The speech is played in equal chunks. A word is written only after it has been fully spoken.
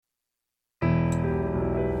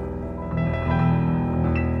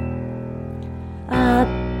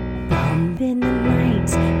in the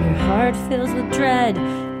night, your heart fills with dread.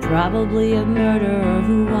 Probably a murderer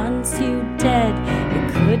who wants you dead.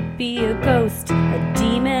 It could be a ghost, a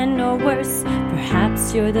demon, or worse.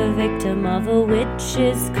 Perhaps you're the victim of a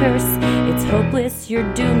witch's curse. It's hopeless,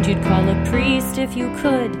 you're doomed. You'd call a priest if you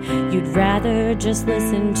could. You'd rather just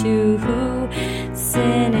listen to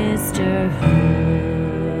Sinisterhood.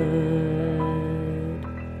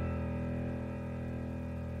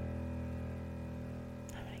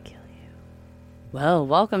 Well,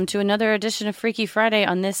 welcome to another edition of Freaky Friday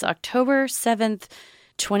on this October 7th,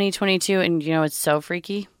 2022. And you know, it's so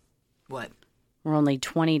freaky. What? We're only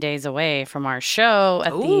 20 days away from our show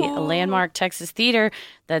at the Landmark Texas Theater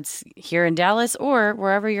that's here in Dallas or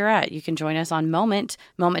wherever you're at. You can join us on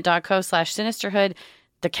moment.co/sinisterhood.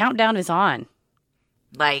 The countdown is on.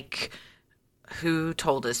 Like, who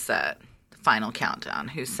told us that? The final countdown.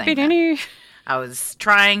 Who's saying that? I was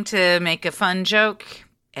trying to make a fun joke,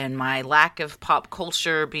 and my lack of pop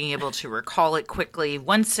culture, being able to recall it quickly,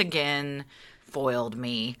 once again foiled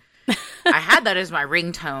me. I had that as my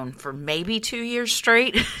ringtone for maybe 2 years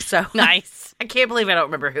straight. So nice. I can't believe I don't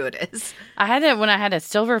remember who it is. I had it when I had a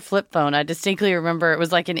silver flip phone. I distinctly remember it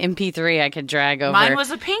was like an MP3 I could drag over. Mine was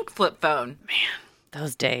a pink flip phone. Man,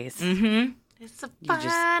 those days. Mm-hmm. It's the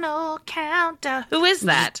final countdown. Who is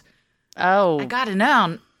that? Oh. I gotta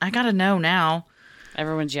know. I gotta know now.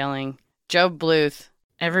 Everyone's yelling. Joe Bluth.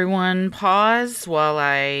 Everyone pause while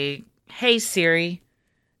Hey Siri,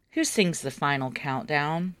 who sings the final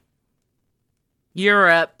countdown?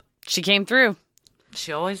 Europe. She came through.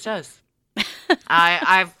 She always does.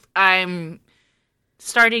 I'm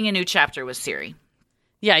starting a new chapter with Siri.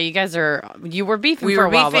 Yeah, you were beefing for a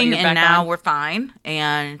while. We were beefing, and now we're fine,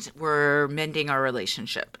 and we're mending our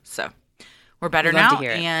relationship. So we're better now.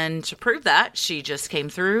 And to prove that, she just came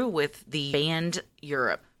through with the band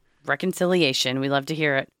Europe. Reconciliation. We love to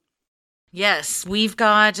hear it. Yes, we've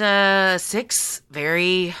got 6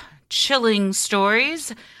 very chilling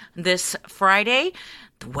stories this Friday.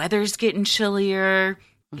 The weather's getting chillier.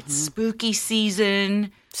 Mm-hmm. It's spooky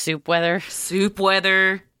season. Soup weather.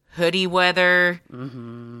 Hoodie weather.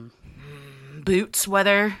 Mm-hmm. Boots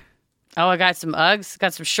weather. Oh, I got some Uggs.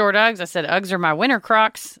 Got some short Uggs. I said Uggs are my winter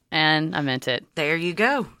Crocs, and I meant it. There you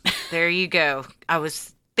go. I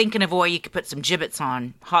was thinking of a way you could put some gibbets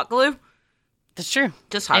on. Hot glue? That's true.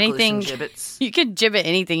 Just hot glue some gibbets. You could gibbet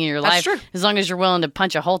anything in your life. True. As long as you're willing to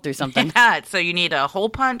punch a hole through something. Yeah, so you need a hole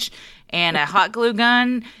punch and a hot glue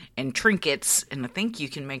gun and trinkets. And I think you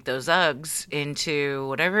can make those Uggs into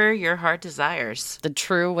whatever your heart desires. The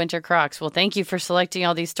true winter Crocs. Well, thank you for selecting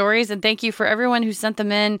all these stories. And thank you for everyone who sent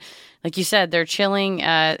them in. Like you said, they're chilling,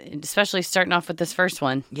 especially starting off with this first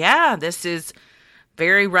one. Yeah, this is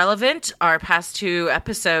very relevant. Our past 2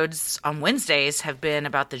 episodes on Wednesdays have been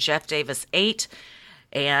about the Jeff Davis 8,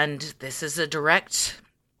 and this is a direct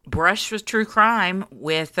brush with true crime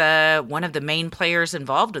with one of the main players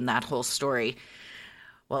involved in that whole story.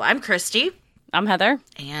 Well, I'm Christy. I'm Heather.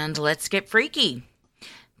 And let's get freaky.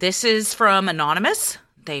 This is from Anonymous.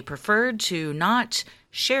 They preferred to not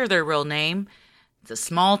share their real name. It's a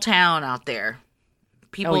small town out there.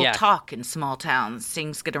 People talk in small towns.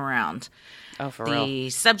 Things get around. Oh, for real. The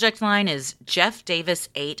subject line is Jeff Davis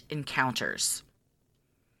 8 Encounters.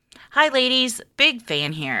 Hi, ladies. Big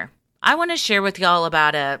fan here. I want to share with y'all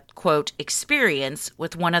about a, quote, experience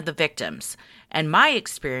with one of the victims and my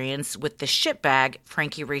experience with the shitbag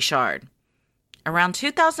Frankie Richard. Around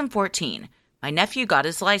 2014, my nephew got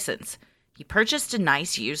his license. He purchased a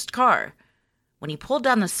nice used car. When he pulled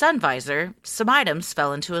down the sun visor, some items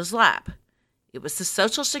fell into his lap. It was the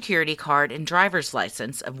Social Security card and driver's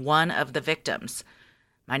license of one of the victims.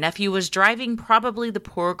 My nephew was driving probably the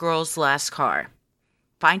poor girl's last car.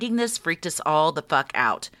 Finding this freaked us all the fuck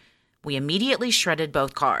out. We immediately shredded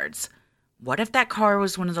both cards. What if that car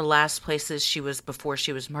was one of the last places she was before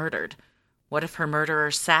she was murdered? What if her murderer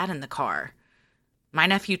sat in the car? My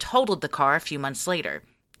nephew totaled the car a few months later.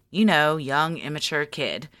 You know, young, immature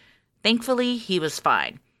kid. Thankfully, he was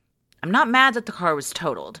fine. I'm not mad that the car was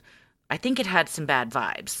totaled. I think it had some bad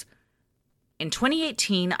vibes. In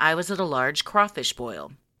 2018, I was at a large crawfish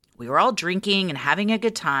boil. We were all drinking and having a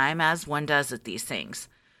good time, as one does at these things.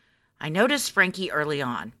 I noticed Frankie early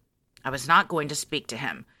on. I was not going to speak to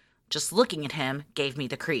him. Just looking at him gave me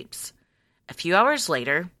the creeps. A few hours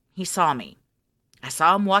later, he saw me. I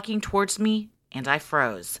saw him walking towards me, and I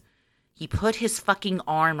froze. He put his fucking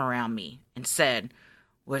arm around me and said,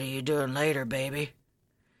 "What are you doing later, baby?"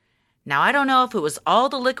 Now, I don't know if it was all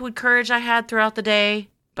the liquid courage I had throughout the day,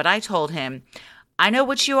 but I told him, "I know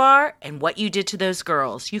what you are and what you did to those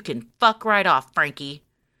girls. You can fuck right off, Frankie."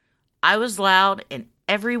 I was loud and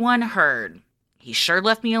everyone heard. He sure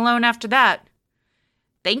left me alone after that.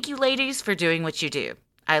 Thank you, ladies, for doing what you do.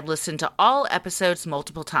 I've listened to all episodes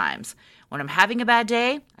multiple times. When I'm having a bad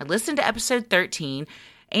day, I listen to episode 13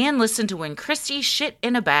 and listen to when Christy shit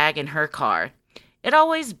in a bag in her car. It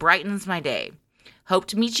always brightens my day. Hope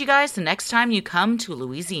to meet you guys the next time you come to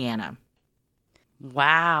Louisiana.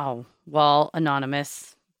 Wow. Well,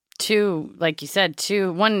 Anonymous. Two, like you said,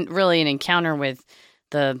 one really an encounter with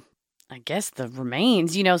the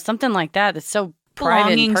remains, something like that. That's so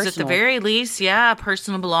private and personal. Belongings at the very least, yeah,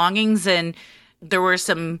 personal belongings. And there were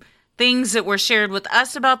some things that were shared with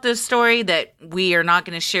us about this story that we are not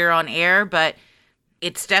going to share on air, but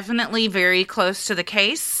it's definitely very close to the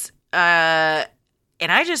case. And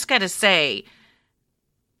I just got to say,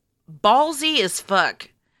 ballsy as fuck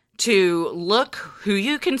to look who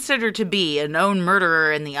you consider to be a known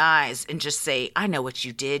murderer in the eyes and just say, I know what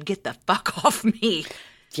you did. Get the fuck off me.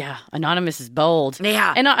 Yeah, Anonymous is bold.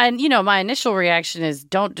 Yeah. And my initial reaction is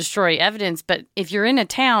don't destroy evidence. But if you're in a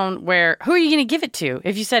town where, who are you going to give it to?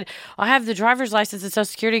 If you said, I have the driver's license and social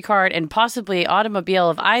security card and possibly automobile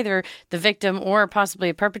of either the victim or possibly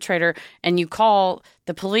a perpetrator, and you call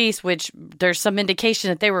the police, which there's some indication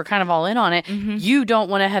that they were kind of all in on it, you don't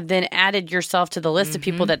want to have then added yourself to the list of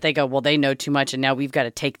people that they go, well, they know too much and now we've got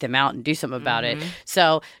to take them out and do something about it.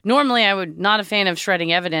 So normally I would not a fan of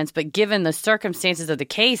shredding evidence, but given the circumstances of the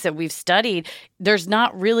case that we've studied, there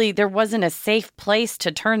wasn't a safe place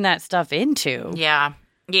to turn that stuff into. Yeah.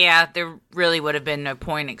 Yeah, there really would have been no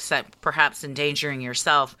point except perhaps endangering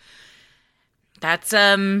yourself. That's,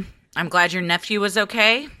 I'm glad your nephew was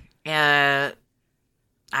okay.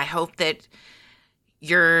 I hope that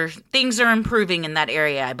your things are improving in that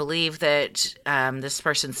area. I believe that this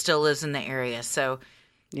person still lives in the area. So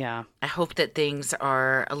yeah, I hope that things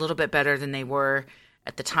are a little bit better than they were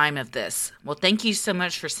at the time of this. Well, thank you so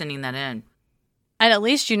much for sending that in. And at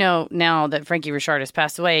least now that Frankie Richard has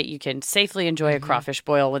passed away, you can safely enjoy a crawfish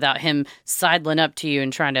boil without him sidling up to you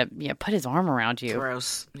and trying to put his arm around you.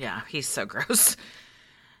 Gross. Yeah, he's so gross.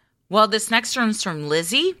 Well, this next one's from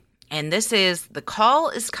Lizzie. And this is, the call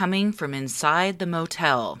is coming from inside the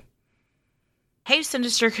motel. Hey,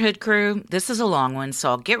 Sinisterhood crew, this is a long one, so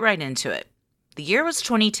I'll get right into it. The year was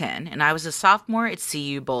 2010, and I was a sophomore at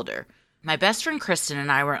CU Boulder. My best friend Kristen and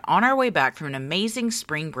I were on our way back from an amazing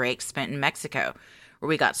spring break spent in Mexico, where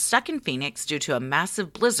we got stuck in Phoenix due to a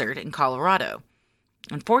massive blizzard in Colorado.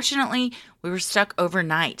 Unfortunately, we were stuck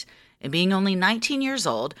overnight, and being only 19 years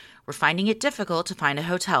old, we're finding it difficult to find a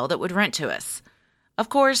hotel that would rent to us. Of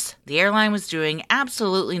course, the airline was doing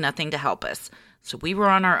absolutely nothing to help us, so we were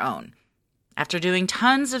on our own. After doing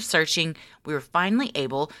tons of searching, we were finally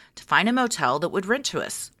able to find a motel that would rent to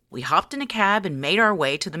us. We hopped in a cab and made our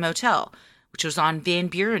way to the motel, which was on Van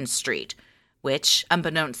Buren Street, which,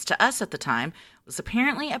 unbeknownst to us at the time, was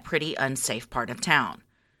apparently a pretty unsafe part of town.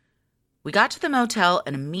 We got to the motel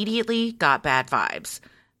and immediately got bad vibes.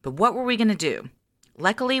 But what were we going to do?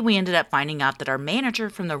 Luckily, we ended up finding out that our manager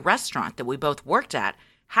from the restaurant that we both worked at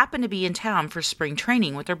happened to be in town for spring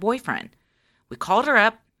training with her boyfriend. We called her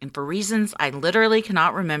up, and for reasons I literally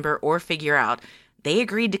cannot remember or figure out, they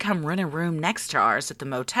agreed to come rent a room next to ours at the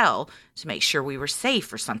motel to make sure we were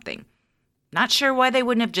safe or something. Not sure why they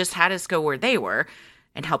wouldn't have just had us go where they were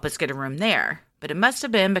and help us get a room there, but it must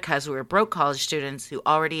have been because we were broke college students who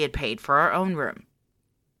already had paid for our own room.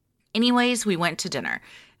 Anyways, we went to dinner,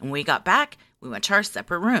 and when we got back, we went to our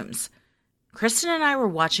separate rooms. Kristen and I were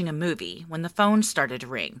watching a movie when the phone started to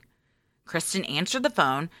ring. Kristen answered the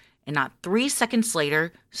phone, and not 3 seconds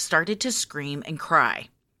later, started to scream and cry.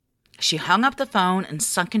 She hung up the phone and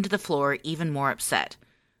sunk into the floor even more upset.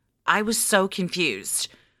 I was so confused.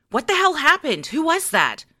 What the hell happened? Who was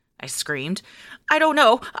that? I screamed. I don't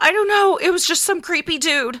know. It was just some creepy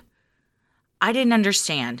dude. I didn't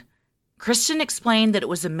understand. Kristen explained that it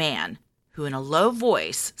was a man who, in a low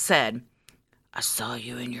voice, said, I saw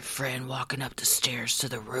you and your friend walking up the stairs to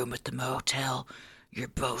the room at the motel. You're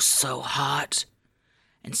both so hot.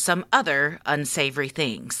 And some other unsavory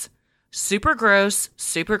things. Super gross,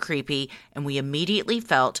 super creepy, and we immediately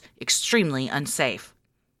felt extremely unsafe.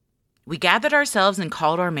 We gathered ourselves and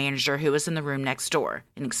called our manager who was in the room next door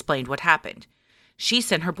and explained what happened. She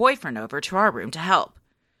sent her boyfriend over to our room to help.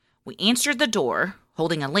 We answered the door,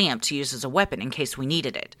 holding a lamp to use as a weapon in case we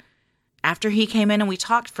needed it. After he came in and we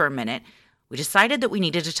talked for a minute, we decided that we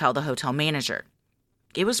needed to tell the hotel manager.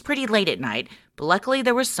 It was pretty late at night, but luckily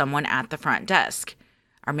there was someone at the front desk.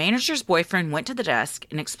 Our manager's boyfriend went to the desk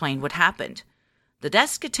and explained what happened. The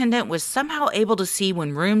desk attendant was somehow able to see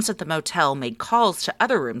when rooms at the motel made calls to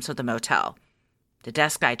other rooms of the motel. The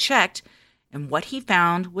desk guy checked, and what he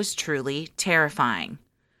found was truly terrifying.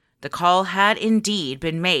 The call had indeed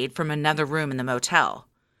been made from another room in the motel.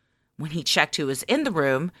 When he checked who was in the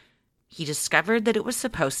room, he discovered that it was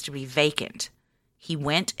supposed to be vacant. He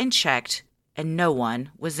went and checked, and no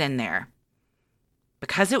one was in there.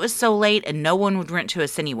 Because it was so late and no one would rent to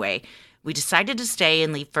us anyway, we decided to stay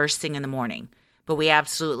and leave first thing in the morning. But we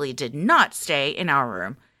absolutely did not stay in our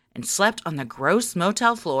room and slept on the gross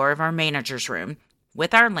motel floor of our manager's room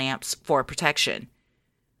with our lamps for protection.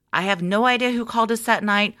 I have no idea who called us that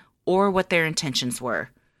night or what their intentions were.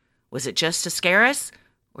 Was it just to scare us,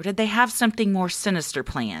 or did they have something more sinister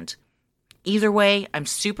planned? Either way, I'm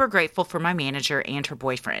super grateful for my manager and her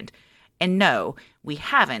boyfriend. And no, we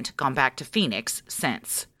haven't gone back to Phoenix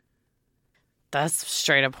since. That's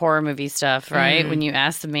straight up horror movie stuff, right? When you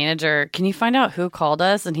ask the manager, can you find out who called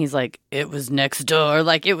us? And he's like, it was next door.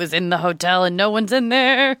 Like, it was in the hotel and no one's in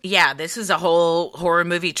there. Yeah, this is a whole horror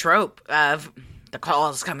movie trope of the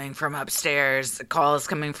calls coming from upstairs, the calls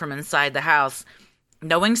coming from inside the house.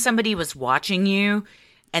 Knowing somebody was watching you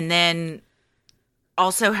and then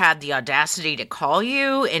also had the audacity to call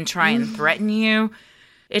you and try and threaten you,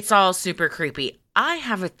 it's all super creepy. I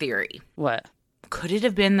have a theory. What? Could it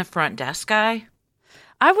have been the front desk guy?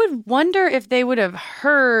 I would wonder if they would have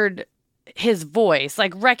heard his voice,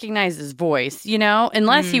 like recognize his voice, you know,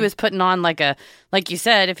 unless he was putting on like you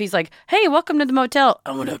said, if he's like, hey, welcome to the motel,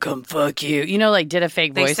 I'm gonna come fuck you, you know, like did a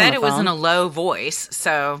fake voice. They said on the it was phone. in a low voice,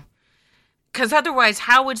 so because otherwise,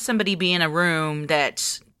 how would somebody be in a room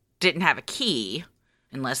that didn't have a key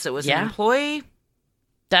unless it was an employee?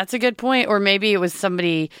 That's a good point. Or maybe it was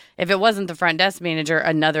somebody, if it wasn't the front desk manager,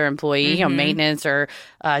 another employee, you know, maintenance or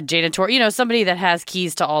janitor, you know, somebody that has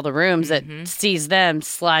keys to all the rooms that sees them,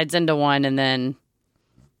 slides into one, and then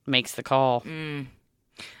makes the call.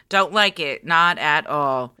 Don't like it. Not at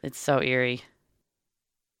all. It's so eerie.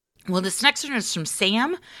 Well, this next one is from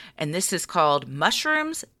Sam, and this is called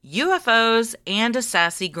Mushrooms, UFOs, and a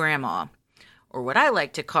Sassy Grandma, or what I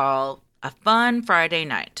like to call a fun Friday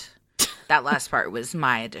night. That last part was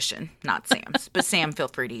my addition, not Sam's. But Sam, feel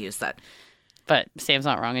free to use that. But Sam's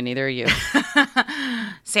not wrong, and neither are you.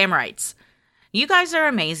 Sam writes, you guys are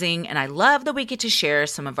amazing, and I love that we get to share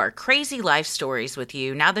some of our crazy life stories with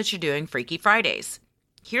you now that you're doing Freaky Fridays.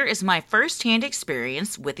 Here is my first-hand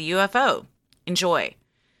experience with a UFO. Enjoy.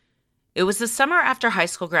 It was the summer after high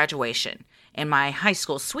school graduation, and my high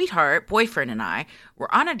school sweetheart, boyfriend, and I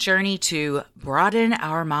were on a journey to broaden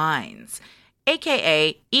our minds,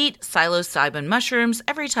 aka eat psilocybin mushrooms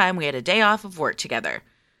every time we had a day off of work together.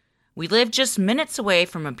 We lived just minutes away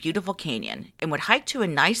from a beautiful canyon and would hike to a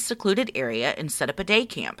nice secluded area and set up a day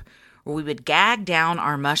camp where we would gag down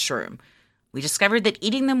our mushroom. We discovered that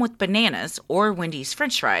eating them with bananas or Wendy's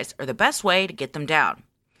french fries are the best way to get them down.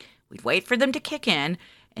 We'd wait for them to kick in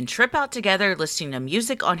and trip out together listening to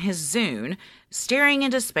music on his Zune, staring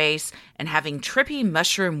into space, and having trippy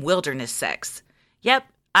mushroom wilderness sex. Yep,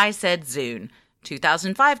 I said Zune.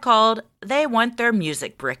 2005 called, they want their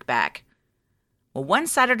music brick back. Well, one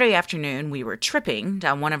Saturday afternoon, we were tripping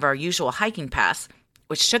down one of our usual hiking paths,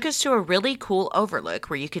 which took us to a really cool overlook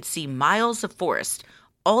where you could see miles of forest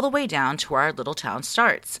all the way down to where our little town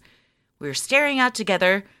starts. We were staring out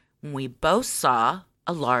together when we both saw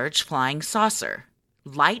a large flying saucer,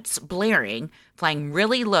 lights blaring, flying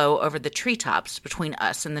really low over the treetops between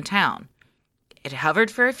us and the town. It hovered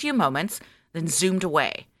for a few moments, then zoomed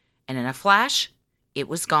away. And in a flash, it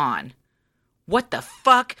was gone. What the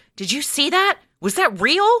fuck? Did you see that? Was that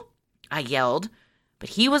real? I yelled, but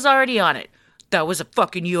he was already on it. That was a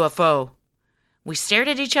fucking UFO. We stared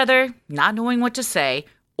at each other, not knowing what to say,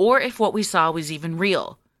 or if what we saw was even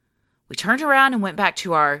real. We turned around and went back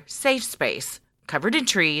to our safe space, covered in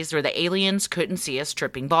trees where the aliens couldn't see us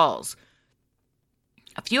tripping balls.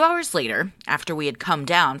 A few hours later, after we had come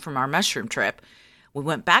down from our mushroom trip, we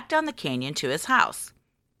went back down the canyon to his house.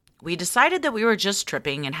 We decided that we were just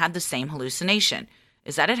tripping and had the same hallucination,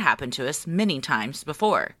 as that had happened to us many times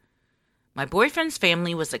before. My boyfriend's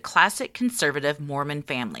family was a classic conservative Mormon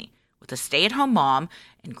family, with a stay-at-home mom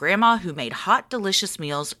and grandma who made hot, delicious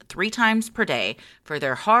meals 3 times per day for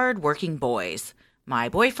their hard-working boys, my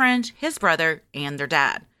boyfriend, his brother, and their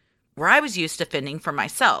dad, where I was used to fending for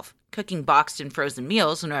myself, cooking boxed and frozen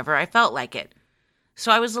meals whenever I felt like it.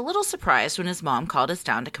 So I was a little surprised when his mom called us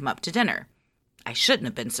down to come up to dinner. I shouldn't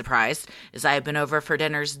have been surprised, as I had been over for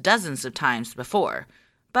dinners dozens of times before.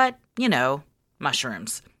 But, you know,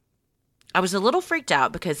 mushrooms. I was a little freaked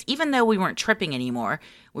out because even though we weren't tripping anymore,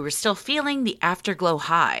 we were still feeling the afterglow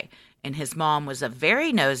high, and his mom was a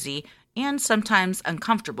very nosy and sometimes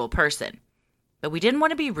uncomfortable person. But we didn't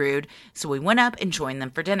want to be rude, so we went up and joined them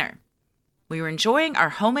for dinner. We were enjoying our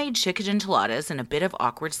homemade chicken enchiladas in a bit of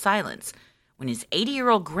awkward silence, when his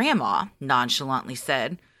 80-year-old grandma nonchalantly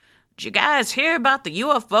said, "Did you guys hear about the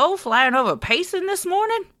UFO flying over Payson this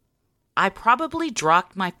morning?" I probably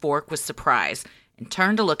dropped my fork with surprise and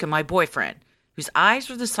turned to look at my boyfriend, whose eyes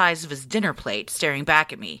were the size of his dinner plate, staring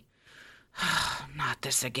back at me. "Not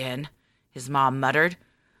this again," his mom muttered.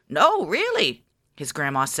 "No, really," his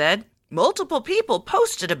grandma said. "Multiple people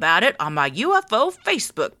posted about it on my UFO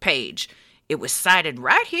Facebook page. It was sighted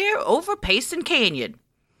right here over Payson Canyon."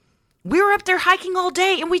 "We were up there hiking all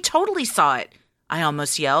day and we totally saw it," I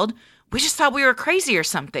almost yelled. "We just thought we were crazy or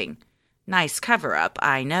something." Nice cover-up,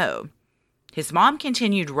 I know. His mom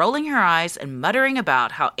continued rolling her eyes and muttering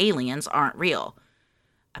about how aliens aren't real.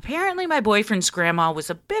 Apparently, my boyfriend's grandma was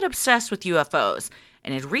a bit obsessed with UFOs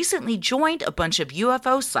and had recently joined a bunch of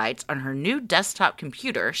UFO sites on her new desktop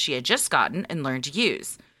computer she had just gotten and learned to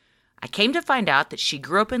use. I came to find out that she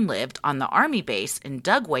grew up and lived on the Army base in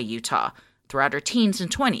Dugway, Utah, throughout her teens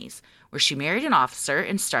and 20s, where she married an officer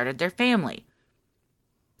and started their family.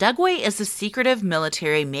 Dugway is a secretive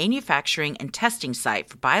military manufacturing and testing site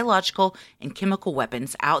for biological and chemical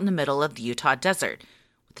weapons out in the middle of the Utah desert,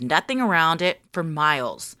 with nothing around it for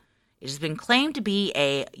miles. It has been claimed to be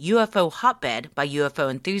a UFO hotbed by UFO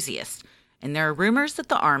enthusiasts, and there are rumors that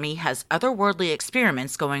the Army has otherworldly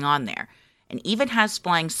experiments going on there, and even has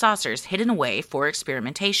flying saucers hidden away for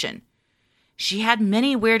experimentation. She had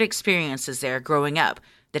many weird experiences there growing up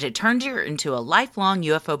that had turned her into a lifelong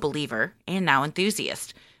UFO believer and now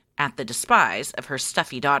enthusiast, at the despise of her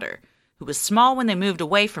stuffy daughter, who was small when they moved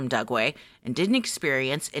away from Dugway and didn't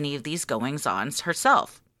experience any of these goings-ons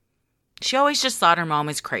herself. She always just thought her mom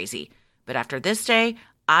was crazy, but after this day,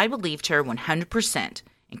 I believed her 100%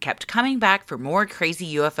 and kept coming back for more crazy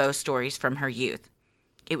UFO stories from her youth.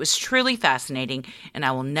 It was truly fascinating, and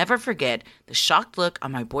I will never forget the shocked look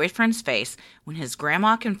on my boyfriend's face when his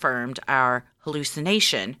grandma confirmed our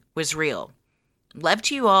hallucination was real. Love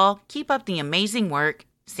to you all. Keep up the amazing work,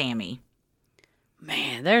 Sammy.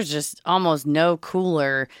 Man, there's just almost no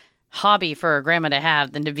cooler hobby for a grandma to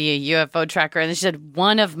have than to be a UFO tracker. And she said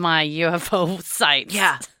one of my UFO sites.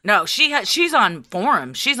 Yeah. No, she's on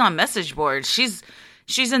forums. She's on message boards. She's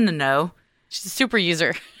in the know. She's a super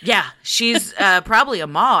user. Yeah, she's probably a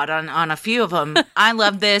mod on a few of them. I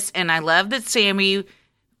love this, and I love that Sammy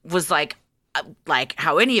was like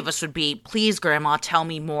how any of us would be, "Please, Grandma, tell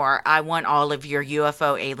me more. I want all of your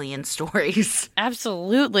UFO alien stories."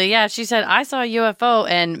 Absolutely. Yeah, she said, "I saw a UFO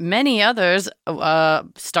and many others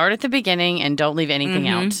start at the beginning and don't leave anything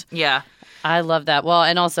out." Yeah. I love that. Well,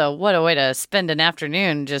 and also, what a way to spend an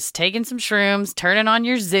afternoon, just taking some shrooms, turning on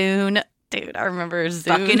your Zune. Dude, I remember Zune.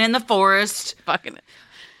 Fucking in the forest. Fucking.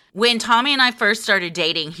 When Tommy and I first started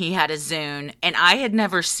dating, he had a Zune, and I had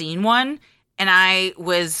never seen one, and I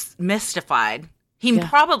was mystified. He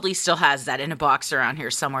probably still has that in a box around here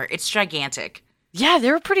somewhere. It's gigantic. Yeah, they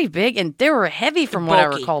were pretty big, and they were heavy from what I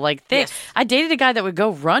recall. Like thick. Yes. I dated a guy that would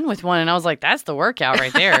go run with one, and I was like, that's the workout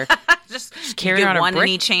right there. just carrying around one in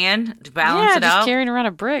each hand to balance it out. Yeah, just carrying around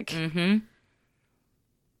a brick. Mm-hmm.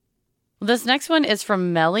 Well, this next one is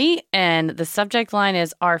from Melly, and the subject line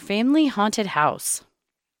is Our Family Haunted House.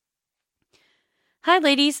 Hi,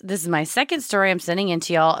 ladies. This is my second story I'm sending in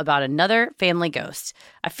to y'all about another family ghost.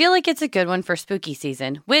 I feel like it's a good one for spooky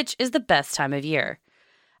season, which is the best time of year.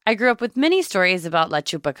 I grew up with many stories about La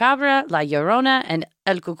Chupacabra, La Llorona, and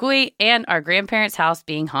El Cucuy, and our grandparents' house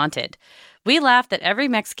being haunted. We laugh that every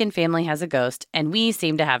Mexican family has a ghost, and we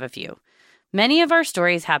seem to have a few. Many of our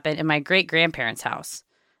stories happen in my great-grandparents' house.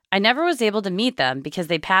 I never was able to meet them because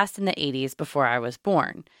they passed in the 80s before I was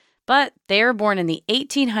born. But they were born in the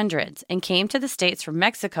 1800s and came to the States from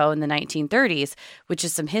Mexico in the 1930s, which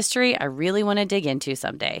is some history I really want to dig into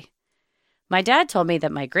someday. My dad told me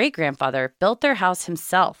that my great-grandfather built their house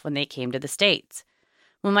himself when they came to the States.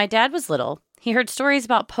 When my dad was little, he heard stories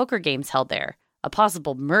about poker games held there, a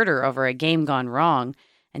possible murder over a game gone wrong,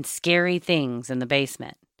 and scary things in the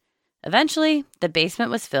basement. Eventually, the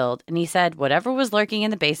basement was filled, and he said whatever was lurking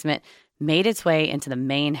in the basement made its way into the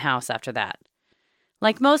main house after that.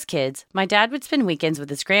 Like most kids, my dad would spend weekends with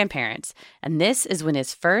his grandparents, and this is when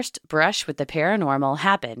his first brush with the paranormal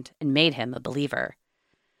happened and made him a believer.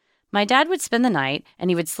 My dad would spend the night, and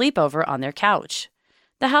he would sleep over on their couch.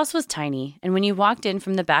 The house was tiny, and when you walked in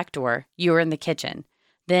from the back door, you were in the kitchen.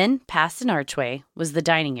 Then, past an archway, was the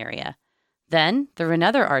dining area. Then, through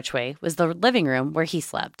another archway, was the living room where he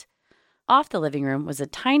slept. Off the living room was a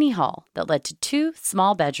tiny hall that led to 2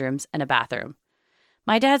 small bedrooms and a bathroom.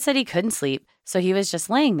 My dad said he couldn't sleep, so he was just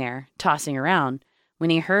laying there, tossing around, when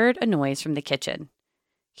he heard a noise from the kitchen.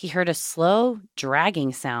 He heard a slow,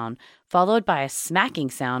 dragging sound, followed by a smacking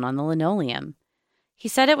sound on the linoleum. He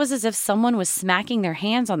said it was as if someone was smacking their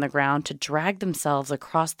hands on the ground to drag themselves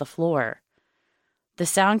across the floor. The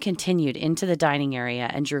sound continued into the dining area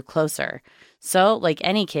and drew closer. So, like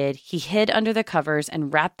any kid, he hid under the covers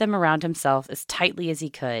and wrapped them around himself as tightly as he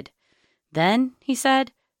could. Then, he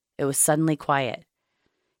said, it was suddenly quiet.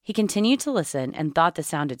 He continued to listen and thought the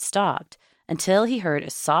sound had stopped until he heard a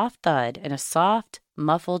soft thud and a soft,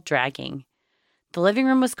 muffled dragging. The living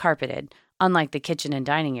room was carpeted, unlike the kitchen and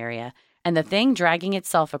dining area, and the thing dragging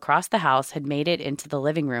itself across the house had made it into the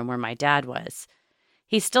living room where my dad was.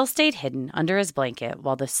 He still stayed hidden under his blanket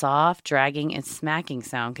while the soft, dragging, and smacking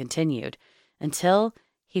sound continued until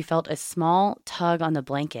he felt a small tug on the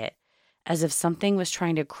blanket, as if something was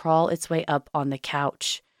trying to crawl its way up on the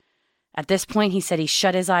couch. At this point, he said he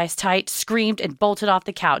shut his eyes tight, screamed, and bolted off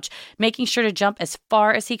the couch, making sure to jump as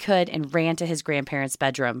far as he could and ran to his grandparents'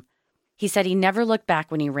 bedroom. He said he never looked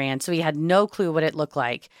back when he ran, so he had no clue what it looked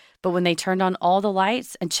like. But when they turned on all the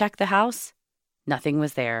lights and checked the house, nothing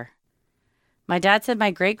was there. My dad said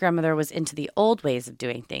my great-grandmother was into the old ways of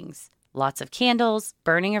doing things. Lots of candles,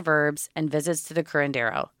 burning of herbs, and visits to the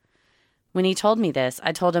curandero. When he told me this,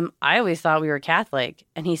 I told him I always thought we were Catholic,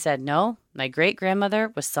 and he said no, my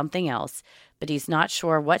great-grandmother was something else, but he's not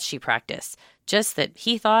sure what she practiced, just that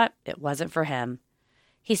he thought it wasn't for him.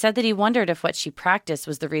 He said that he wondered if what she practiced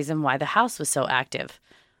was the reason why the house was so active.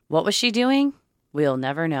 What was she doing? We'll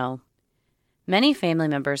never know. Many family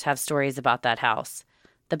members have stories about that house.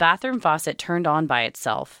 The bathroom faucet turned on by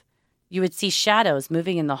itself. You would see shadows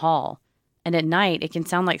moving in the hall. And at night, it can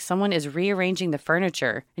sound like someone is rearranging the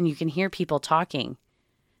furniture, and you can hear people talking.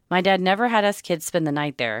 My dad never had us kids spend the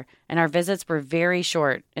night there, and our visits were very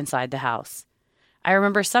short inside the house. I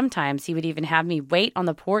remember sometimes he would even have me wait on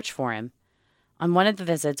the porch for him. On one of the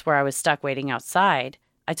visits where I was stuck waiting outside,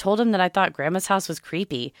 I told him that I thought Grandma's house was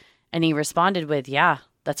creepy, and he responded with, "Yeah,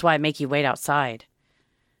 that's why I make you wait outside."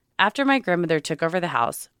 After my grandmother took over the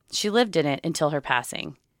house, she lived in it until her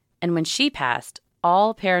passing. And when she passed,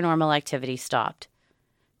 all paranormal activity stopped.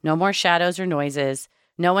 No more shadows or noises.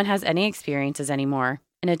 No one has any experiences anymore.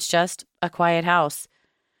 And it's just a quiet house.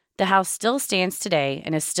 The house still stands today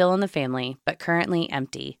and is still in the family, but currently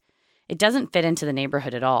empty. It doesn't fit into the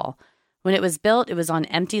neighborhood at all. When it was built, it was on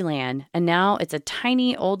empty land, and now it's a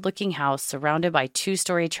tiny, old-looking house surrounded by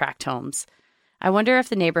 2-story tract homes. I wonder if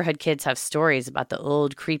the neighborhood kids have stories about the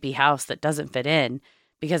old, creepy house that doesn't fit in,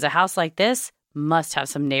 because a house like this must have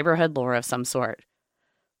some neighborhood lore of some sort.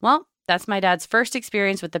 Well, that's my dad's first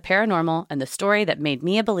experience with the paranormal and the story that made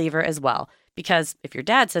me a believer as well, because if your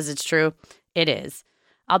dad says it's true, it is.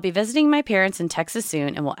 I'll be visiting my parents in Texas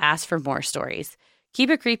soon, and we'll ask for more stories.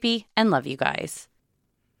 Keep it creepy, and love you guys.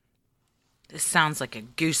 This sounds like a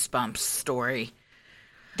Goosebumps story.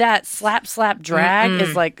 That slap, drag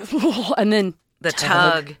is like, and then the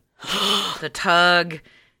tug. The tug.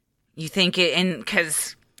 You think it, and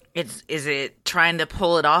because is it trying to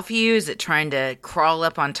pull it off you? Is it trying to crawl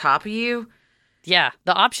up on top of you? Yeah,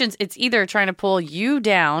 the options, it's either trying to pull you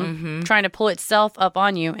down, trying to pull itself up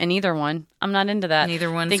on you, and either one. I'm not into that.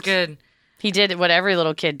 Neither one's good. He did what every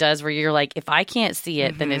little kid does, where you're like, if I can't see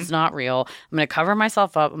it, then it's not real. I'm going to cover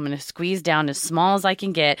myself up. I'm going to squeeze down as small as I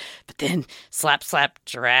can get, but then slap,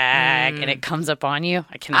 drag, and it comes up on you.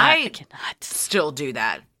 I cannot. Still do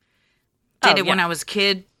that. Did it when I was a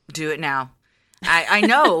kid, do it now. I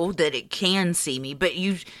know that it can see me, but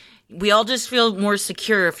we all just feel more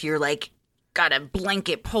secure if you're like, got a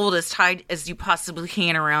blanket pulled as tight as you possibly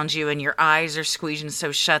can around you, and your eyes are squeezing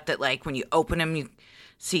so shut that like when you open them, you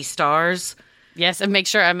see stars. Yes, and make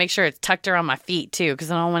sure it's tucked around my feet too,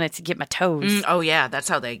 because I don't want it to get my toes. Oh yeah, that's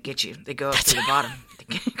how they get you. They go up to the bottom,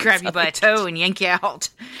 they grab you by a toe and yank you out.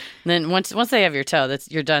 And then once they have your toe,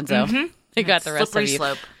 you're done. So they got the rest of you.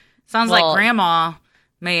 Slope. Sounds like Grandma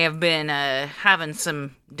may have been having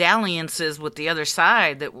some dalliances with the other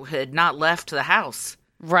side that had not left the house.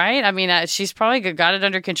 Right? I mean, she's probably got it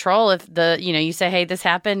under control if you say, hey, this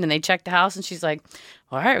happened, and they check the house, and she's like,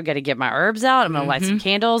 all right, we got to get my herbs out. I'm going to light some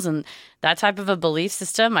candles. And that type of a belief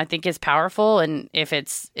system, I think, is powerful. And if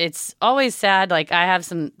it's always sad. Like, I have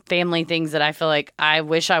some family things that I feel like I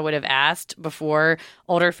wish I would have asked before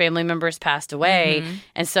older family members passed away.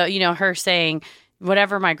 And so, her saying,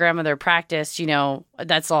 whatever my grandmother practiced,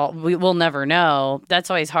 that's all, we'll never know. That's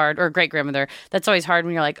always hard. Or great-grandmother. That's always hard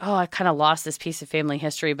when you're like, oh, I kind of lost this piece of family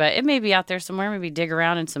history. But it may be out there somewhere. Maybe dig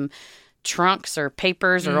around in some trunks or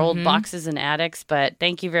papers or old boxes and attics. But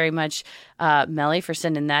thank you very much, Melly, for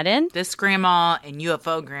sending that in. This grandma and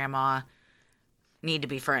UFO grandma need to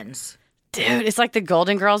be friends. Dude, it's like the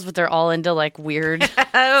Golden Girls, but they're all into like weird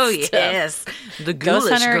Oh, stuff. yes. The Ghost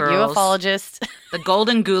Ghoulish Hunter, Girls. ufologist. The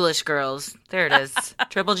Golden Ghoulish Girls. There it is.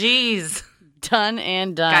 Triple G's. Done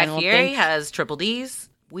and done. Guy Well, Fieri has triple D's.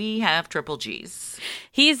 We have triple G's.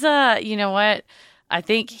 He's, you know what? I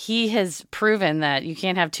think he has proven that you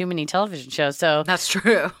can't have too many television shows. So That's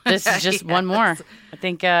true. this is just one more. I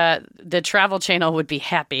think the Travel Channel would be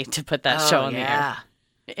happy to put that show on the air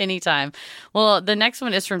anytime. Well, the next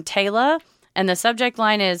one is from Taylor, and the subject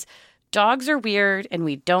line is, "Dogs are weird and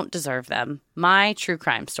we don't deserve them. My true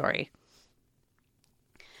crime story."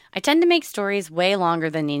 I tend to make stories way longer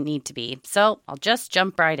than they need to be, so I'll just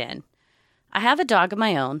jump right in. I have a dog of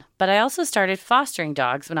my own, but I also started fostering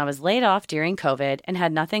dogs when I was laid off during COVID and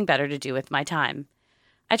had nothing better to do with my time.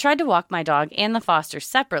 I tried to walk my dog and the fosters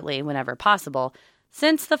separately whenever possible,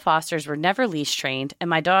 since the fosters were never leash trained and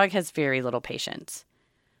my dog has very little patience.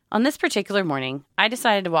 On this particular morning, I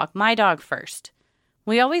decided to walk my dog first.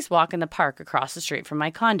 We always walk in the park across the street from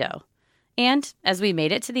my condo. And as we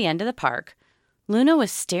made it to the end of the park, Luna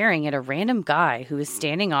was staring at a random guy who was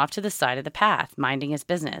standing off to the side of the path, minding his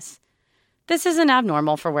business. This isn't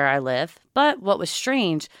abnormal for where I live, but what was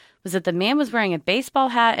strange was that the man was wearing a baseball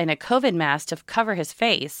hat and a COVID mask to cover his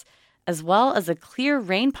face, as well as a clear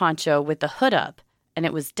rain poncho with the hood up, and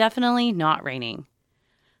it was definitely not raining.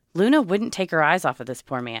 Luna wouldn't take her eyes off of this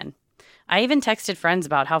poor man. I even texted friends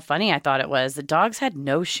about how funny I thought it was that dogs had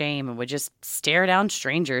no shame and would just stare down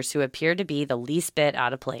strangers who appeared to be the least bit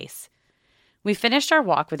out of place. We finished our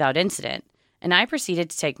walk without incident, and I proceeded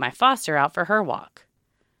to take my foster out for her walk.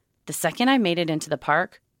 The second I made it into the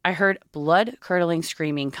park, I heard blood-curdling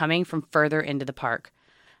screaming coming from further into the park.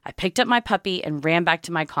 I picked up my puppy and ran back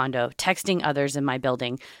to my condo, texting others in my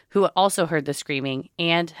building who also heard the screaming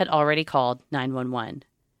and had already called 911.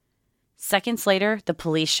 Seconds later, the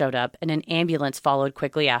police showed up and an ambulance followed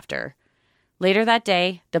quickly after. Later that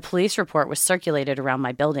day, the police report was circulated around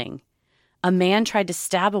my building. A man tried to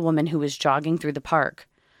stab a woman who was jogging through the park.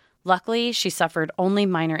 Luckily, she suffered only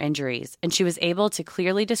minor injuries, and she was able to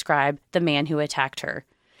clearly describe the man who attacked her.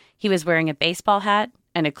 He was wearing a baseball hat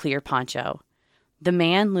and a clear poncho. The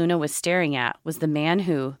man Luna was staring at was the man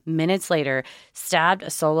who, minutes later, stabbed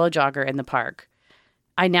a solo jogger in the park.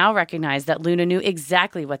 I now recognize that Luna knew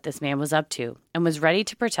exactly what this man was up to and was ready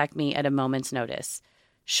to protect me at a moment's notice.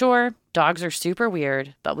 Sure, dogs are super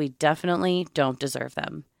weird, but we definitely don't deserve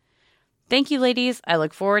them. Thank you, ladies. I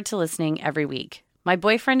look forward to listening every week. My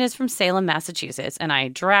boyfriend is from Salem, Massachusetts, and I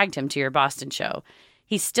dragged him to your Boston show.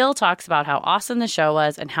 He still talks about how awesome the show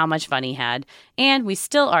was and how much fun he had, and we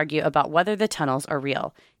still argue about whether the tunnels are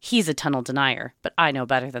real. He's a tunnel denier, but I know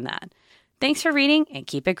better than that. Thanks for reading, and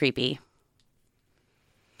keep it creepy.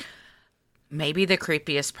 Maybe the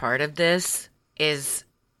creepiest part of this is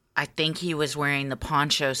I think he was wearing the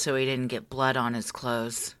poncho so he didn't get blood on his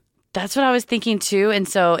clothes. That's what I was thinking too. And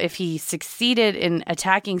so if he succeeded in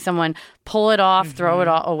attacking someone, pull it off, throw it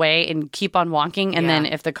all away and keep on walking. And then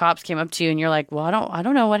if the cops came up to you and you're like, well, I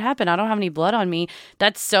don't know what happened. I don't have any blood on me.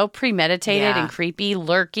 That's so premeditated and creepy,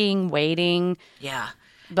 lurking, waiting. Yeah.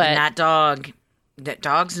 But and that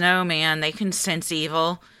dogs know, man, they can sense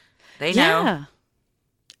evil. They know. Yeah.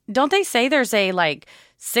 Don't they say there's a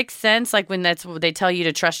sixth sense, when they tell you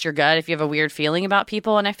to trust your gut if you have a weird feeling about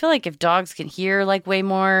people? And I feel like if dogs can hear way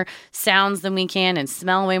more sounds than we can and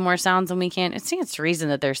smell way more sounds than we can, it stands to reason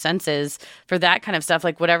that their senses for that kind of stuff,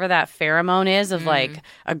 whatever that pheromone is of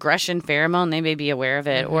aggression pheromone, they may be aware of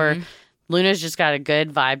it. Or Luna's just got a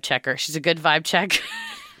good vibe checker. She's a good vibe check.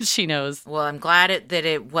 She knows. Well, I'm glad that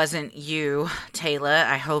it wasn't you, Taylor.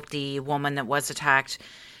 I hope the woman that was attacked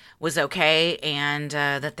was okay and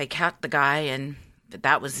that they caught the guy and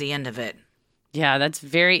that was the end of it. Yeah, that's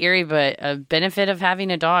very eerie, but a benefit of having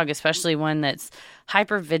a dog, especially one that's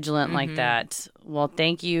hyper vigilant like that. Well,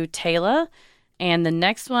 thank you, Taylor. And the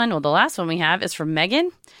next one, the last one we have is from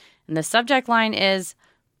Megan. And the subject line is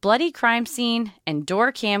Bloody Crime Scene and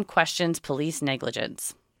Door Cam Questions Police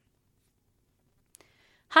Negligence.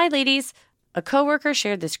 Hi, ladies. A coworker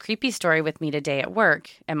shared this creepy story with me today at work,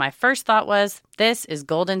 and my first thought was, this is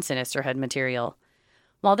golden Sinisterhood material.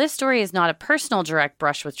 While this story is not a personal direct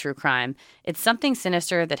brush with true crime, it's something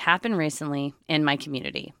sinister that happened recently in my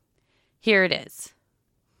community. Here it is.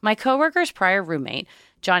 My coworker's prior roommate,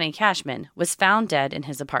 Johnny Cashman, was found dead in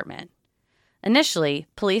his apartment. Initially,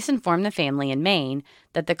 police informed the family in Maine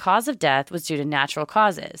that the cause of death was due to natural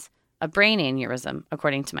causes, a brain aneurysm,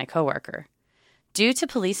 according to my coworker. Due to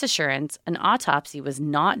police assurance, an autopsy was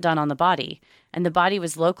not done on the body, and the body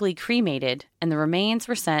was locally cremated, and the remains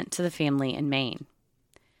were sent to the family in Maine.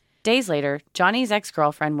 Days later, Johnny's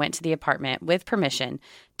ex-girlfriend went to the apartment with permission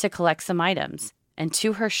to collect some items, and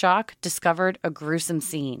to her shock, discovered a gruesome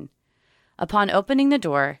scene. Upon opening the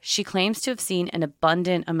door, she claims to have seen an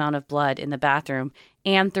abundant amount of blood in the bathroom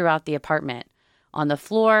and throughout the apartment, on the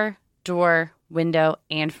floor, door, window,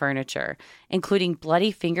 and furniture, including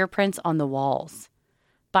bloody fingerprints on the walls.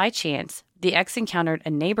 By chance, the ex encountered a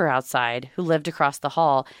neighbor outside who lived across the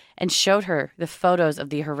hall and showed her the photos of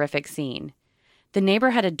the horrific scene. The neighbor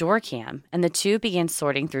had a door cam, and the two began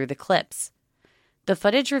sorting through the clips. The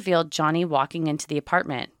footage revealed Johnny walking into the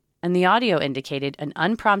apartment, and the audio indicated an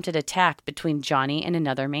unprompted attack between Johnny and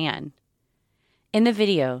another man. In the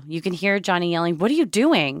video, you can hear Johnny yelling, "What are you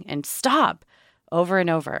doing?" and "Stop!" over and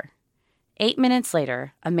over. 8 minutes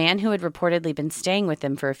later, a man who had reportedly been staying with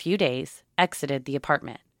him for a few days exited the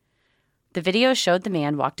apartment. The video showed the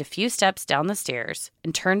man walked a few steps down the stairs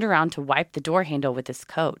and turned around to wipe the door handle with his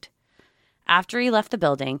coat. After he left the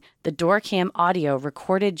building, the door cam audio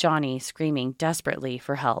recorded Johnny screaming desperately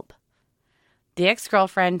for help. The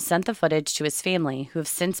ex-girlfriend sent the footage to his family, who have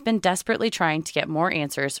since been desperately trying to get more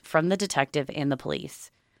answers from the detective and the police.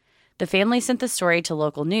 The family sent the story to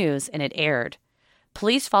local news, and it aired.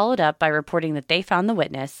 Police followed up by reporting that they found the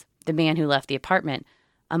witness, the man who left the apartment,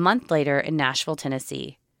 a month later in Nashville,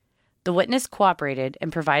 Tennessee. The witness cooperated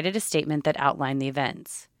and provided a statement that outlined the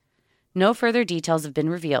events. No further details have been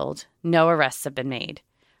revealed. No arrests have been made.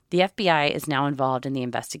 The FBI is now involved in the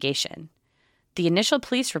investigation. The initial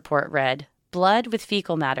police report read, "Blood with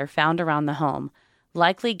fecal matter found around the home.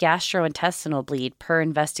 Likely gastrointestinal bleed per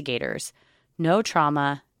investigators. No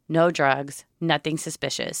trauma, no drugs, nothing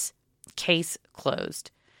suspicious. Case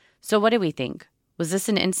closed." So what do we think? Was this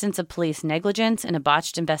an instance of police negligence and a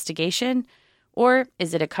botched investigation? Or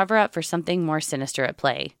is it a cover-up for something more sinister at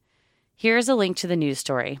play? Here is a link to the news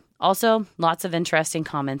story. Also, lots of interesting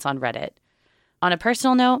comments on Reddit. On a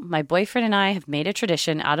personal note, my boyfriend and I have made a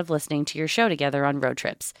tradition out of listening to your show together on road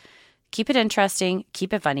trips. Keep it interesting,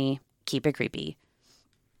 keep it funny, keep it creepy.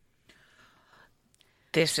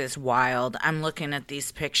 This is wild. I'm looking at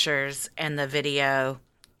these pictures and the video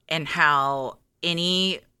and how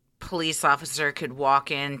any police officer could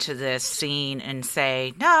walk into this scene and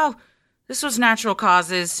say, "No, this was natural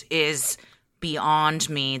causes," is beyond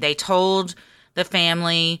me. They told the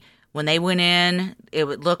family when they went in, it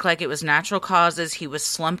would look like it was natural causes. He was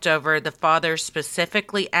slumped over. The father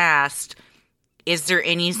specifically asked, "Is there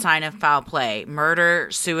any sign of foul play? Murder,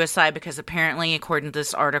 suicide?" Because apparently, according to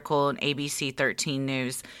this article in ABC 13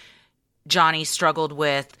 News, Johnny struggled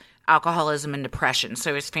with alcoholism and depression.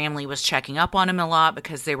 So his family was checking up on him a lot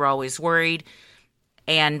because they were always worried.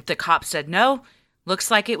 And the cop said, "No, looks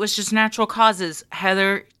like it was just natural causes."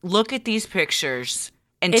 Heather, look at these pictures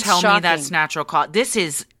and It's tell shocking. me that's natural cause. This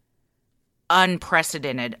is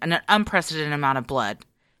unprecedented, an unprecedented amount of blood.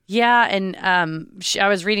 Yeah, and I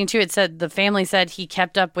was reading too, it said the family said he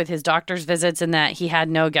kept up with his doctor's visits and that he had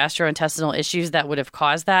no gastrointestinal issues that would have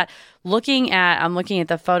caused that. I'm looking at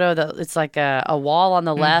the photo, that it's like a wall on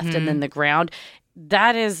the left and then the ground.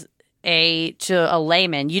 That is to a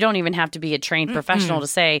layman, you don't even have to be a trained professional to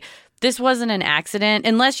say, this wasn't an accident,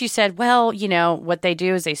 unless you said, well, what they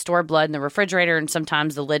do is they store blood in the refrigerator and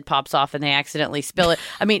sometimes the lid pops off and they accidentally spill it.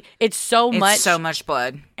 I mean, it's so much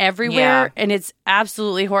blood everywhere. Yeah. And it's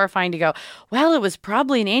absolutely horrifying to go, well, it was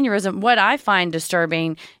probably an aneurysm. What I find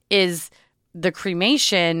disturbing is the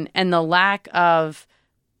cremation and the lack of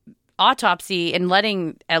autopsy and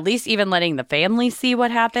letting the family see what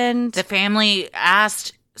happened. The family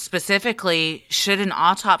asked specifically, should an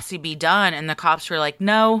autopsy be done? And the cops were like,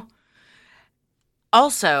 no.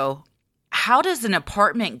 Also, how does an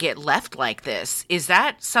apartment get left like this? Is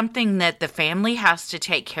that something that the family has to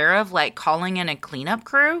take care of, like calling in a cleanup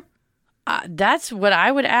crew? That's what I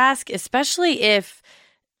would ask, especially if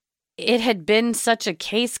it had been such a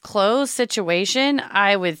case closed situation.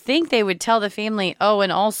 I would think they would tell the family, oh,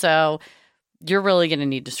 and also, you're really going to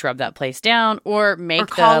need to scrub that place down or make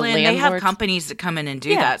call the in. landlord. They have companies that come in and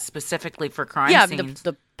do that specifically for crime scenes.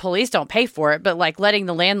 The police don't pay for it, but like letting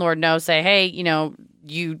the landlord know, say, hey,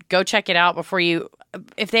 you go check it out before you.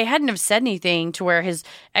 If they hadn't have said anything to where his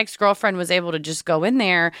ex-girlfriend was able to just go in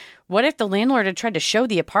there, what if the landlord had tried to show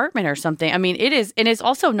the apartment or something? I mean, it's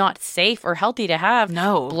also not safe or healthy to have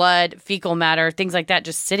blood, fecal matter, things like that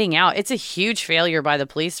just sitting out. It's a huge failure by the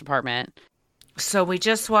police department. So we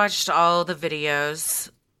just watched all the videos.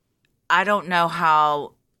 I don't know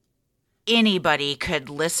how anybody could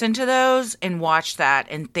listen to those and watch that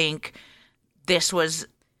and think this was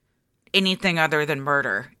anything other than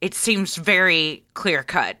murder. It seems very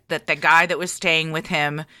clear-cut that the guy that was staying with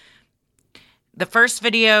him, the first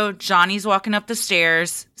video, Johnny's walking up the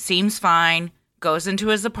stairs, seems fine, goes into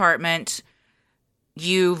his apartment.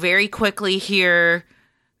 You very quickly hear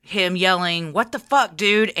him yelling, "What the fuck,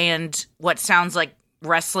 dude?" and what sounds like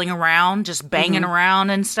wrestling around, just banging around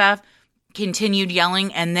and stuff. Continued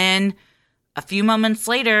yelling, and then a few moments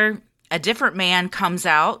later, a different man comes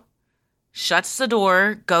out, shuts the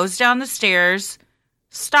door, goes down the stairs,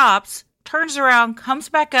 stops, turns around, comes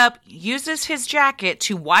back up, uses his jacket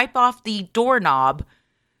to wipe off the doorknob,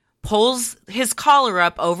 pulls his collar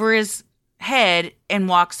up over his head, and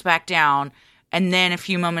walks back down. And then a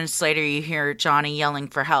few moments later, you hear Johnny yelling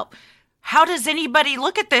for help. How does anybody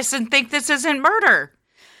look at this and think this isn't murder?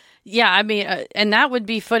 Yeah, I mean, and that would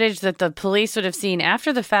be footage that the police would have seen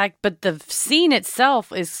after the fact, but the scene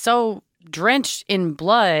itself is so drenched in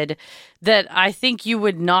blood that I think you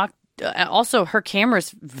would knock. Also, her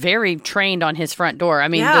camera's very trained on his front door. I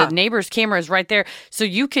mean, the neighbor's camera is right there. So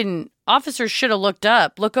officers should have looked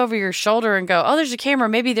up, look over your shoulder and go, oh, there's a camera.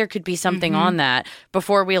 Maybe there could be something on that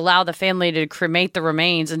before we allow the family to cremate the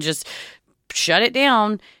remains and just shut it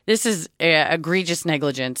down. This is egregious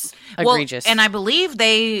negligence. Egregious. Well, and I believe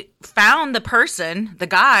they found the person, the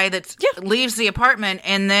guy that leaves the apartment,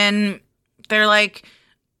 and then they're like,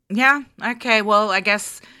 yeah, okay, well, I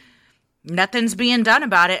guess nothing's being done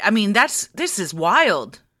about it. I mean, this is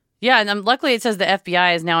wild. Yeah, and luckily it says the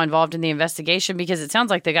FBI is now involved in the investigation because it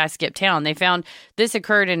sounds like the guy skipped town. This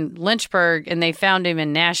occurred in Lynchburg, and they found him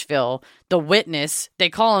in Nashville. The witness, they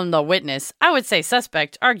call him the witness. I would say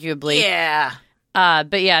suspect, arguably. Yeah.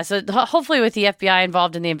 But yeah, so hopefully with the FBI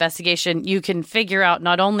involved in the investigation, you can figure out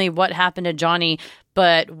not only what happened to Johnny,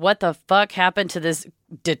 but what the fuck happened to this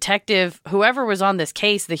detective, whoever was on this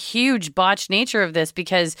case, the huge botched nature of this,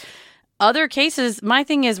 because other cases, my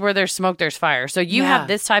thing is where there's smoke, there's fire. So you have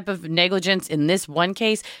this type of negligence in this one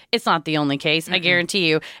case. It's not the only case, I guarantee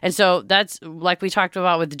you. And so that's like we talked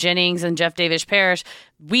about with Jennings and Jeff Davis Parrish.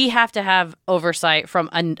 We have to have oversight from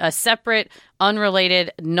a separate,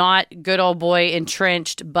 unrelated, not good old boy,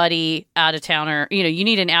 entrenched, buddy, out-of-towner. You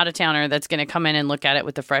need an out-of-towner that's going to come in and look at it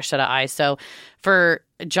with a fresh set of eyes. So for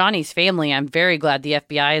Johnny's family, I'm very glad the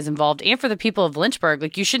FBI is involved. And for the people of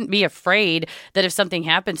Lynchburg, you shouldn't be afraid that if something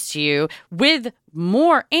happens to you with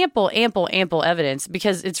more ample evidence,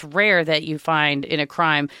 because it's rare that you find in a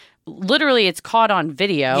crime, literally it's caught on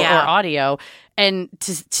video or audio. And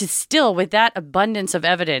to still, with that abundance of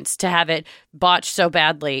evidence, to have it botched so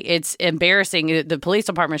badly, it's embarrassing. The police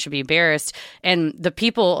department should be embarrassed, and the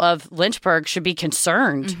people of Lynchburg should be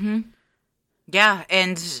concerned. Yeah,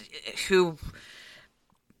 and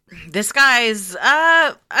this guy's,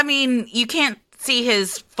 I mean, you can't see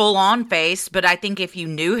his full-on face, but I think if you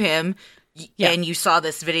knew him and you saw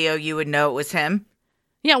this video, you would know it was him.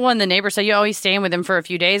 Yeah, well, and the neighbor said, he's staying with him for a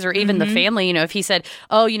few days, or even the family, if he said,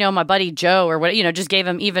 my buddy Joe, or what, just gave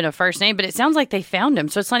him even a first name, but it sounds like they found him,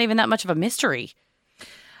 so it's not even that much of a mystery.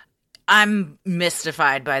 I'm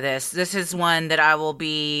mystified by this. This is one that I will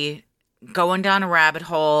be going down a rabbit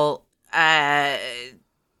hole.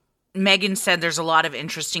 Megan said there's a lot of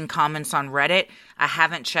interesting comments on Reddit. I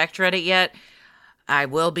haven't checked Reddit yet. I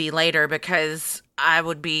will be later because I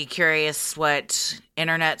would be curious what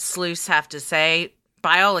internet sleuths have to say.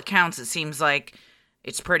 By all accounts, it seems like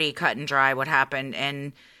it's pretty cut and dry what happened,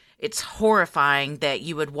 and it's horrifying that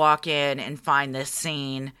you would walk in and find this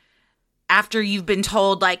scene after you've been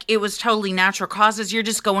told, it was totally natural causes. You're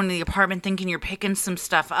just going to the apartment thinking you're picking some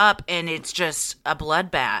stuff up, and it's just a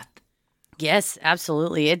bloodbath. Yes,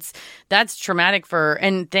 absolutely. That's traumatic for her.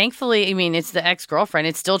 And thankfully, it's the ex-girlfriend.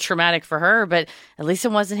 It's still traumatic for her, but at least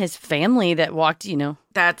it wasn't his family that walked,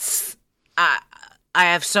 That's... I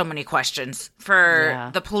have so many questions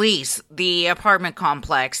for the police, the apartment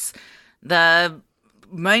complex,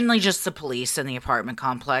 mainly just the police in the apartment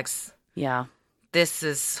complex. Yeah. This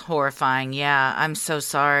is horrifying. Yeah, I'm so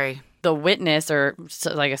sorry. The witness, or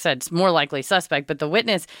like I said, it's more likely suspect, but the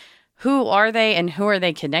witness, who are they and who are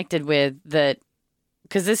they connected with?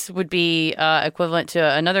 Because this would be equivalent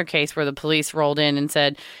to another case where the police rolled in and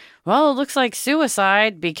said, well, it looks like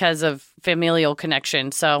suicide because of familial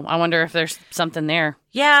connection. So I wonder if there's something there.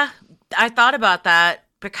 Yeah, I thought about that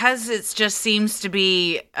because it just seems to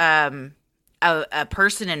be a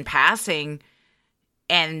person in passing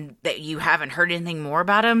and that you haven't heard anything more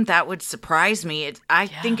about him. That would surprise me. I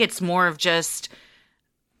think it's more of just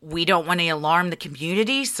we don't want to alarm the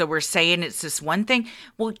community, so we're saying it's this one thing.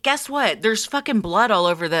 Well, guess what? There's fucking blood all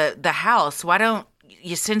over the house. Why don't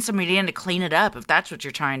you send somebody in to clean it up if that's what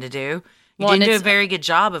you're trying to do? You didn't do a very good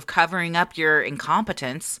job of covering up your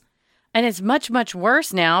incompetence. And it's much, much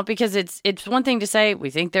worse now because it's one thing to say, we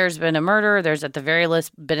think there's been a murder, there's at the very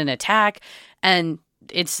least been an attack, and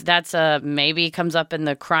that's maybe comes up in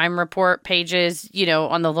the crime report pages,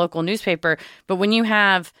 on the local newspaper. But when you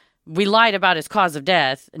have, we lied about his cause of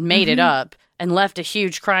death and made it up, and left a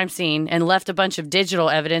huge crime scene and left a bunch of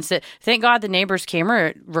digital evidence that, thank God, the neighbor's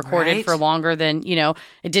camera recorded for longer than,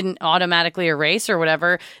 it didn't automatically erase or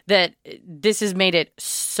whatever, that this has made it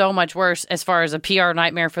so much worse as far as a PR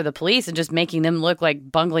nightmare for the police and just making them look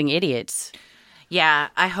like bungling idiots. Yeah,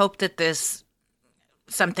 I hope that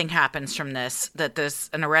something happens from this, that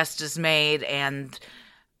an arrest is made and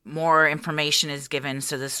more information is given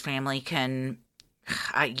so this family can,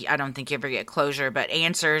 I don't think you ever get closure, but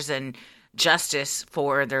answers and justice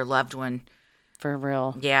for their loved one. For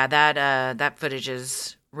real. Yeah, that footage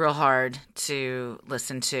is real hard to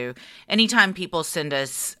listen to. Anytime people send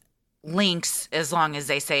us links, as long as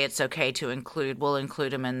they say it's okay to include, we'll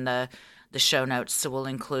include them in the show notes. So we'll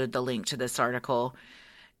include the link to this article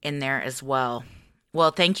in there as well.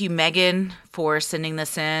 Well, thank you, Megan, for sending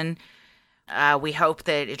this in. We hope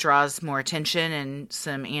that it draws more attention and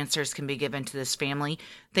some answers can be given to this family.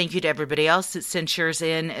 Thank you to everybody else that sent yours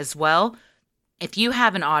in as well. If you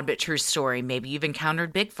have an odd but true story, maybe you've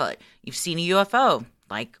encountered Bigfoot, you've seen a UFO,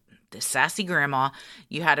 like the sassy grandma,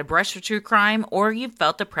 you had a brush with true crime, or you've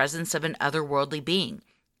felt the presence of an otherworldly being,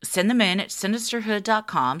 send them in at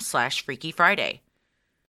sinisterhood.com/Freaky Friday.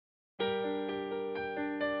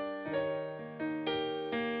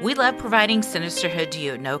 We love providing Sinisterhood to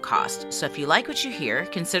you at no cost, so if you like what you hear,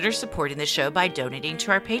 consider supporting the show by donating to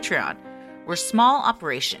our Patreon. We're a small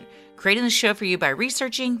operation, creating the show for you by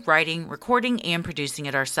researching, writing, recording, and producing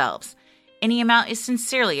it ourselves. Any amount is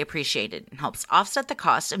sincerely appreciated and helps offset the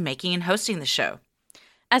cost of making and hosting the show.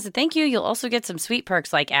 As a thank you, you'll also get some sweet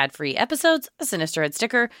perks like ad-free episodes, a Sinisterhood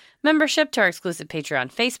sticker, membership to our exclusive Patreon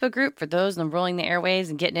Facebook group for those rolling the airwaves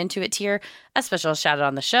and getting into it tier, a special shout-out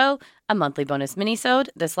on the show, a monthly bonus minisode.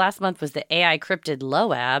 This last month was the AI Cryptid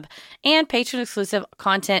Loab, and patron-exclusive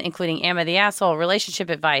content including Amma the Asshole, relationship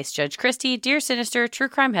advice, Judge Christie, Dear Sinister, true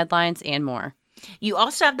crime headlines, and more. You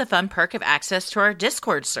also have the fun perk of access to our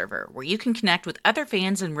Discord server, where you can connect with other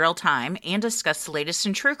fans in real time and discuss the latest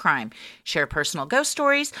in true crime, share personal ghost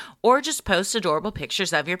stories, or just post adorable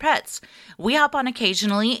pictures of your pets. We hop on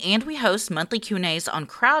occasionally, and we host monthly Q&As on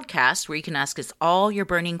Crowdcast, where you can ask us all your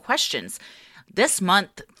burning questions. This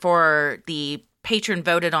month, for the patron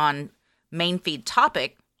voted on main feed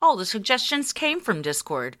topic, all the suggestions came from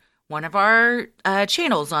Discord, one of our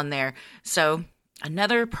channels on there. So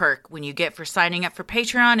another perk when you get for signing up for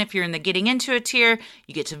Patreon, if you're in the getting into it tier,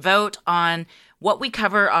 you get to vote on what we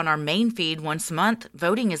cover on our main feed once a month.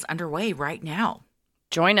 Voting is underway right now.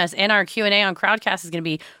 Join us, and our Q&A on Crowdcast is going to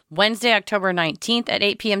be Wednesday, October 19th at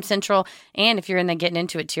 8 p.m. Central. And if you're in the Getting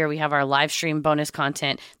Into It tier, we have our live stream bonus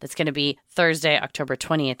content that's going to be Thursday, October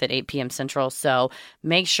 20th at 8 p.m. Central. So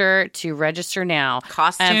make sure to register now.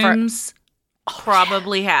 Costumes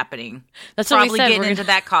probably happening. That's probably what we said. Getting into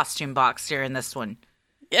that costume box here in this one.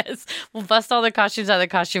 Yes. We'll bust all the costumes out of the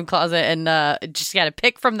costume closet and just got to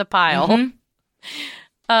pick from the pile. Mm-hmm.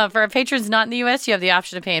 For our patrons not in the U.S., you have the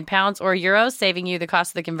option to pay in pounds or euros, saving you the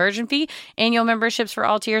cost of the conversion fee. Annual memberships for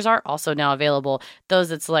all tiers are also now available. Those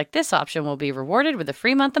that select this option will be rewarded with a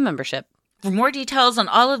free month of membership. For more details on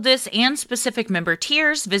all of this and specific member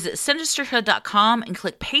tiers, visit sinisterhood.com and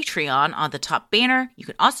click Patreon on the top banner. You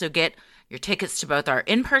can also get your tickets to both our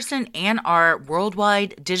in-person and our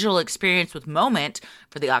worldwide digital experience with Moment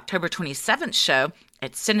for the October 27th show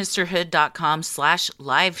at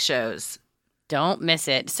sinisterhood.com/live shows. Don't miss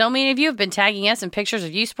it. So many of you have been tagging us in pictures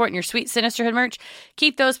of you sporting your sweet Sinisterhood merch.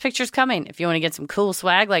 Keep those pictures coming. If you want to get some cool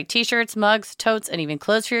swag like t-shirts, mugs, totes, and even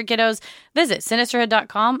clothes for your kiddos, visit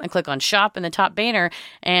sinisterhood.com and click on shop in the top banner.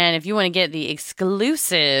 And if you want to get the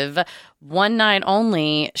exclusive one night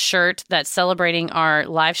only shirt that's celebrating our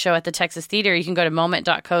live show at the Texas Theater, you can go to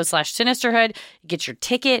moment.co/sinisterhood. You get your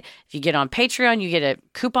ticket. If you get on Patreon, you get a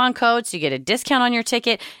coupon code, so you get a discount on your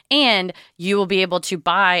ticket, and you will be able to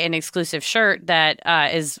buy an exclusive shirt that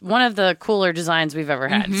is one of the cooler designs we've ever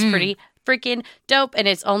had. Mm-hmm. It's pretty freaking dope, and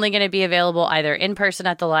it's only going to be available either in person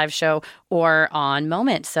at the live show or on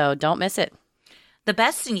Moment, so don't miss it. The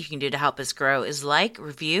best thing you can do to help us grow is like,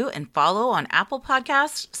 review, and follow on Apple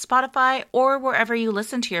Podcasts, Spotify, or wherever you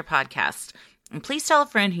listen to your podcast. And please tell a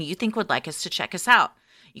friend who you think would like us to check us out.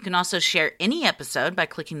 You can also share any episode by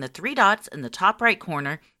clicking the 3 dots in the top right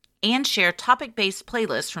corner and share topic-based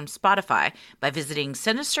playlists from Spotify by visiting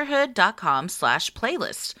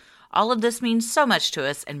sinisterhood.com/playlist. All of this means so much to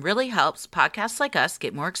us and really helps podcasts like us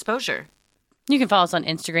get more exposure. You can follow us on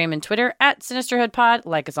Instagram and Twitter at SinisterhoodPod,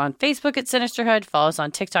 like us on Facebook at Sinisterhood, follow us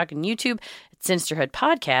on TikTok and YouTube at Sinisterhood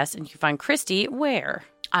Podcast, and you can find Christy where?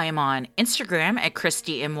 I am on Instagram at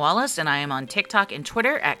Christy M. Wallace, and I am on TikTok and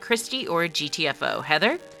Twitter at Christy or GTFO.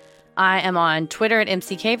 Heather? I am on Twitter at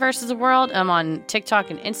MCK versus the world. I'm on TikTok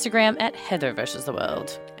and Instagram at Heather versus the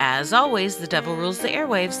world. As always, the devil rules the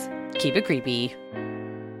airwaves. Keep it creepy.